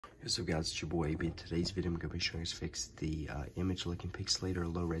What's up guys, it's your boy AB. In today's video I'm going to be showing you how to fix the image looking pixelated or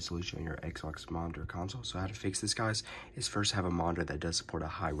low resolution on your Xbox monitor console. So how to fix this, guys, is first have a monitor that does support a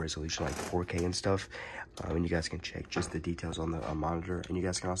high resolution like 4K and stuff. And you guys can check just the details on the monitor. And you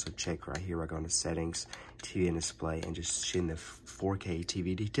guys can also check right here, I go into settings, TV and display, and just in the 4K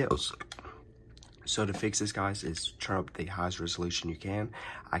TV details. So to fix this, guys, is turn up the highest resolution you can.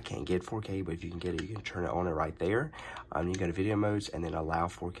 I can't get 4K, but if you can get it, you can turn it on it right there. You go to video modes and then allow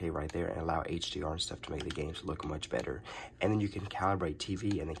 4K right there and allow HDR and stuff to make the games look much better. And then you can calibrate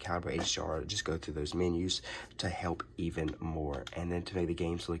TV and then calibrate HDR. Just go through those menus to help even more. And then to make the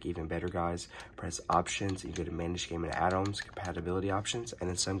games look even better, guys, press options. You go to manage game and add-ons, compatibility options, and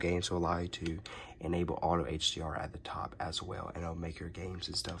then some games will allow you to enable auto HDR at the top as well, and it'll make your games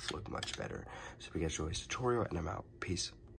and stuff look much better. So we guys enjoy this tutorial, and I'm out. Peace.